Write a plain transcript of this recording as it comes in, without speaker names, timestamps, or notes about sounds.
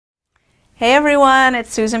Hey everyone,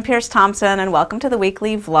 it's Susan Peirce Thompson and welcome to the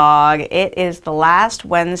weekly vlog. It is the last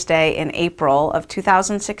Wednesday in April of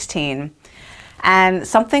 2016 and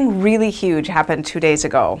something really huge happened 2 days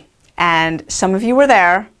ago. And some of you were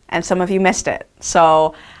there and some of you missed it.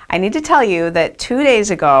 So I need to tell you that 2 days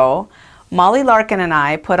ago, Molly Larkin and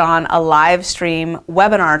I put on a live stream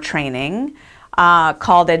webinar training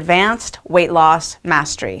called Advanced Weight Loss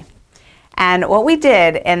Mastery. And what we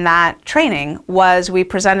did in that training was we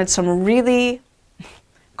presented some really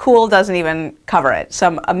cool, doesn't even cover it,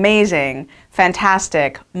 some amazing,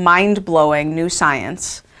 fantastic, mind-blowing new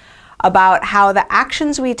science about how the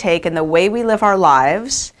actions we take and the way we live our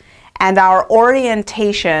lives and our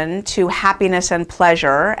orientation to happiness and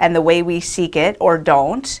pleasure and the way we seek it or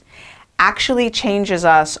don't actually changes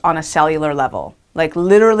us on a cellular level. Like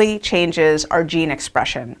literally changes our gene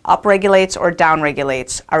expression, upregulates or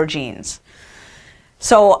downregulates our genes.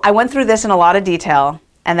 So I went through this in a lot of detail,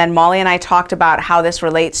 and then Molly and I talked about how this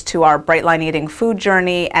relates to our Bright Line Eating food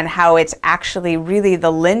journey and how it's actually really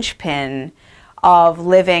the linchpin of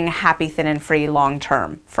living happy, thin, and free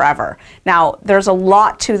long-term, forever. Now, there's a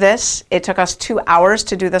lot to this. It took us 2 hours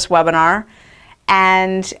to do this webinar,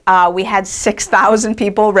 and we had 6,000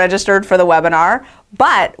 people registered for the webinar,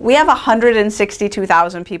 but we have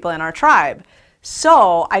 162,000 people in our tribe.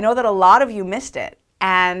 So I know that a lot of you missed it.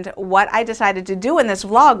 And what I decided to do in this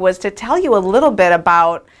vlog was to tell you a little bit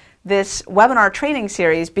about this webinar training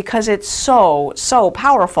series because it's so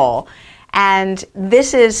powerful. And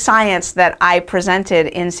this is science that I presented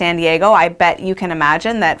in San Diego. I bet you can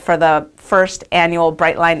imagine that for the first annual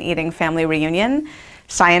Bright Line Eating family reunion,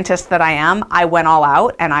 scientist that I am, I went all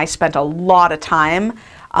out and I spent a lot of time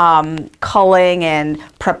culling and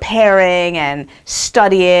preparing and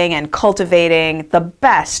studying and cultivating the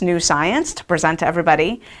best new science to present to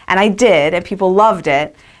everybody. And I did, and people loved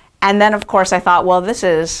it. And then, of course, I thought, well, this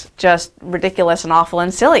is just ridiculous and awful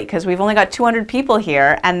and silly because we've only got 200 people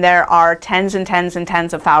here, and there are tens and tens and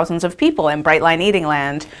tens of thousands of people in Bright Line Eating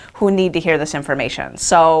land who need to hear this information.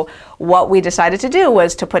 So what we decided to do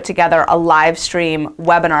was to put together a live stream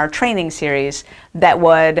webinar training series that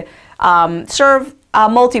would serve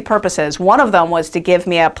multi-purposes. One of them was to give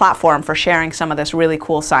me a platform for sharing some of this really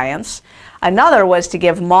cool science. Another was to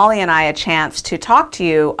give Molly and I a chance to talk to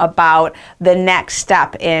you about the next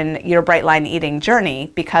step in your Bright Line Eating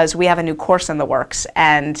journey because we have a new course in the works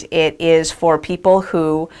and it is for people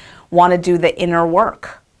who want to do the inner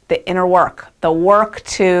work, the work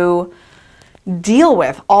to deal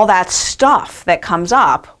with all that stuff that comes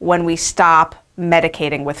up when we stop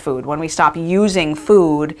medicating with food, when we stop using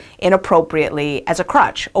food inappropriately as a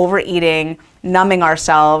crutch, overeating, numbing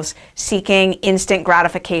ourselves, seeking instant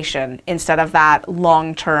gratification instead of that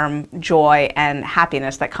long-term joy and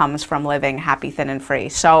happiness that comes from living happy, thin, and free.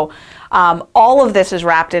 So all of this is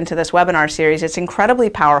wrapped into this webinar series. It's incredibly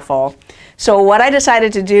powerful. So what I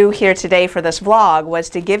decided to do here today for this vlog was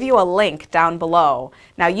to give you a link down below.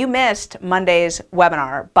 Now you missed Monday's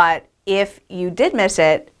webinar, but if you did miss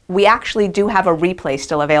it, we actually do have a replay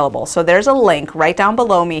still available. So there's a link right down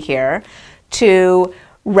below me here to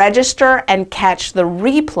register and catch the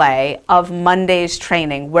replay of Monday's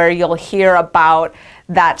training where you'll hear about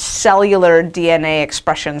that cellular DNA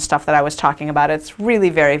expression stuff that I was talking about. It's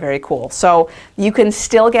really very cool. So you can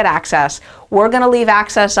still get access. We're going to leave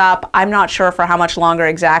access up. I'm not sure for how much longer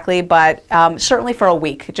exactly, but certainly for a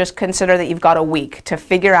week. Just consider that you've got a week to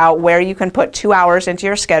figure out where you can put 2 hours into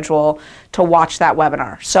your schedule to watch that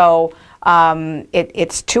webinar. So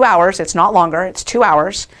it's 2 hours. It's not longer. It's 2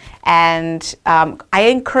 hours. And I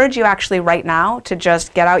encourage you actually right now to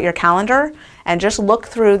just get out your calendar and just look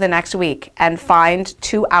through the next week and find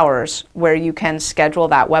 2 hours where you can schedule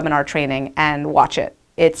that webinar training and watch it.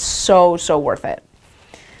 It's so worth it.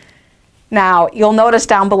 Now, you'll notice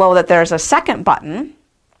down below that there's a second button,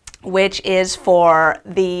 which is for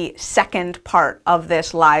the second part of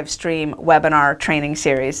this live stream webinar training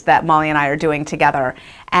series that Molly and I are doing together.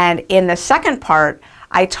 And in the second part,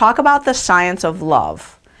 I talk about the science of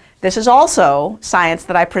love. This is also science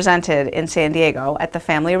that I presented in San Diego at the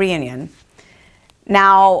family reunion.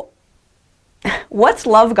 Now, what's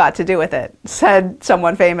love got to do with it? Said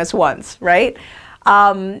someone famous once, right?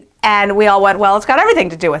 And we all went, well, it's got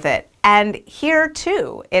everything to do with it. And here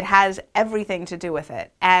too, it has everything to do with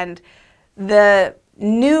it. And the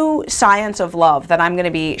new science of love that I'm going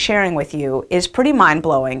to be sharing with you is pretty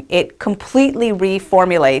mind-blowing. It completely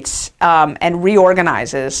reformulates and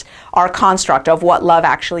reorganizes our construct of what love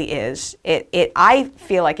actually is. I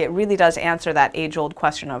feel like it really does answer that age-old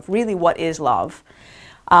question of really what is love.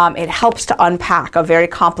 It helps to unpack a very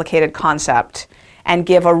complicated concept and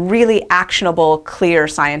give a really actionable, clear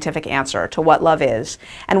scientific answer to what love is.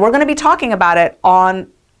 And we're going to be talking about it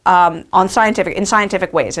in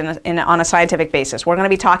scientific ways, on a scientific basis. We're going to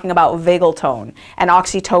be talking about vagal tone and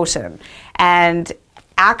oxytocin and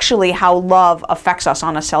actually how love affects us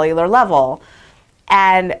on a cellular level.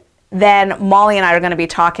 And then Molly and I are going to be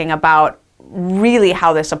talking about really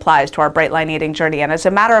how this applies to our Bright Line Eating journey. And as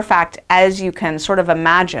a matter of fact, as you can sort of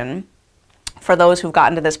imagine, for those who've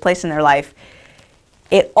gotten to this place in their life,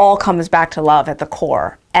 it all comes back to love at the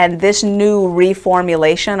core. And this new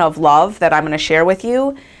reformulation of love that I'm going to share with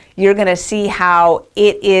you, you're going to see how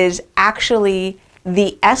it is actually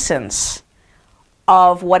the essence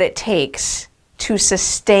of what it takes to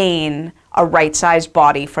sustain a right-sized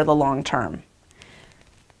body for the long term.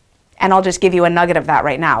 And I'll just give you a nugget of that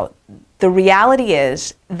right now. The reality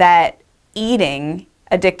is that eating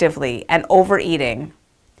addictively and overeating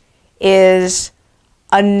is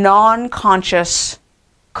a non-conscious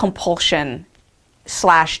compulsion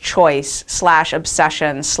slash choice slash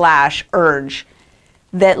obsession slash urge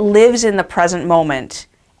that lives in the present moment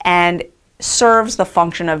and serves the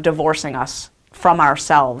function of divorcing us from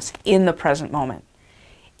ourselves in the present moment.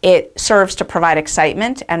 It serves to provide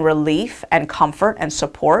excitement and relief and comfort and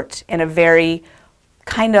support in a very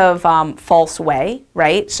kind of false way,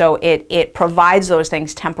 right? So it provides those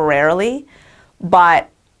things temporarily, but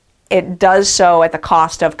it does so at the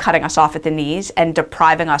cost of cutting us off at the knees and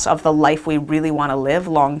depriving us of the life we really want to live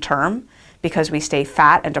long term, because we stay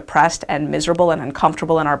fat and depressed and miserable and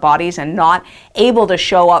uncomfortable in our bodies and not able to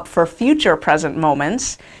show up for future present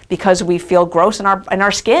moments because we feel gross in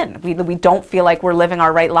our skin. We don't feel like we're living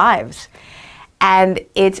our right lives. And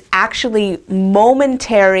it's actually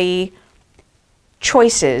momentary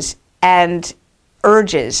choices and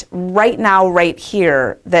urges right now, right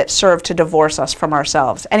here, that serve to divorce us from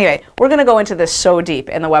ourselves. Anyway, we're going to go into this so deep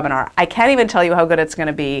in the webinar. I can't even tell you how good it's going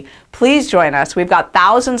to be. Please join us. We've got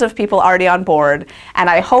thousands of people already on board,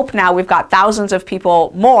 and I hope now we've got thousands of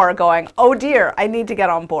people more going, oh dear, I need to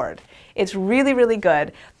get on board. It's really, really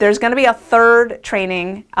good. There's going to be a third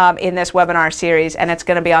training in this webinar series, and it's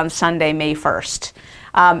going to be on Sunday, May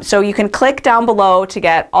 1st. So you can click down below to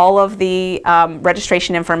get all of the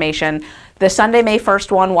registration information. The Sunday, May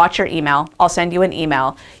 1st one, watch your email. I'll send you an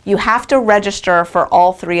email. You have to register for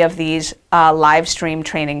all three of these live stream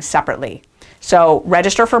trainings separately. So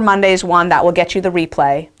register for Monday's one, that will get you the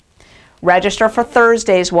replay. Register for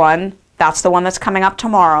Thursday's one, that's the one that's coming up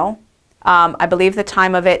tomorrow. I believe the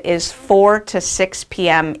time of it is 4 to 6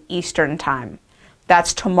 p.m. Eastern time.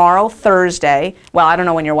 That's tomorrow, Thursday. Well, I don't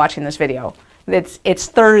know when you're watching this video. It's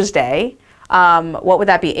Thursday. What would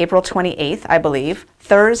that be? April 28th, I believe.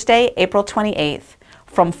 Thursday, April 28th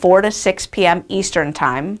from 4 to 6 p.m. Eastern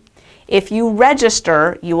time. If you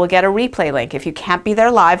register, you will get a replay link. If you can't be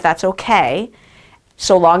there live, that's okay.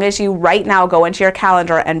 So long as you right now go into your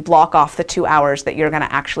calendar and block off the 2 hours that you're going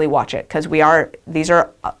to actually watch it, because these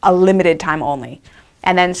are a limited time only.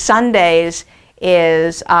 And then Sundays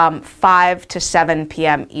is 5 to 7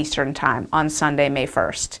 p.m. Eastern time on Sunday, May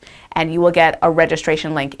 1st. And you will get a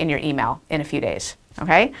registration link in your email in a few days.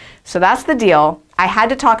 Okay? So that's the deal. I had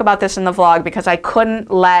to talk about this in the vlog because I couldn't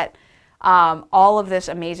let all of this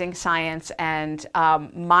amazing science and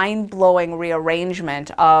mind-blowing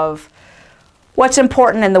rearrangement of what's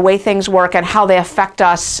important in the way things work and how they affect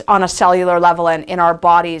us on a cellular level and in our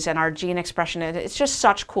bodies and our gene expression. It's just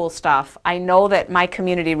such cool stuff. I know that my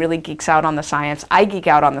community really geeks out on the science. I geek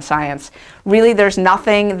out on the science. Really, there's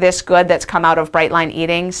nothing this good that's come out of Bright Line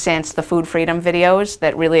Eating since the Food Freedom videos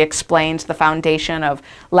that really explains the foundation of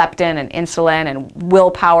leptin and insulin and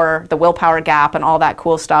willpower, the willpower gap and all that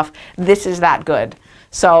cool stuff. This is that good.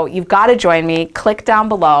 So you've got to join me. Click down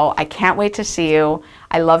below. I can't wait to see you.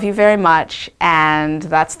 I love you very much, and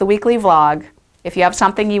that's the weekly vlog. If you have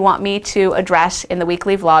something you want me to address in the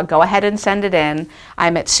weekly vlog, go ahead and send it in.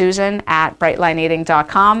 I'm at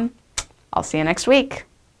Susan@brightlineeating.com. I'll see you next week.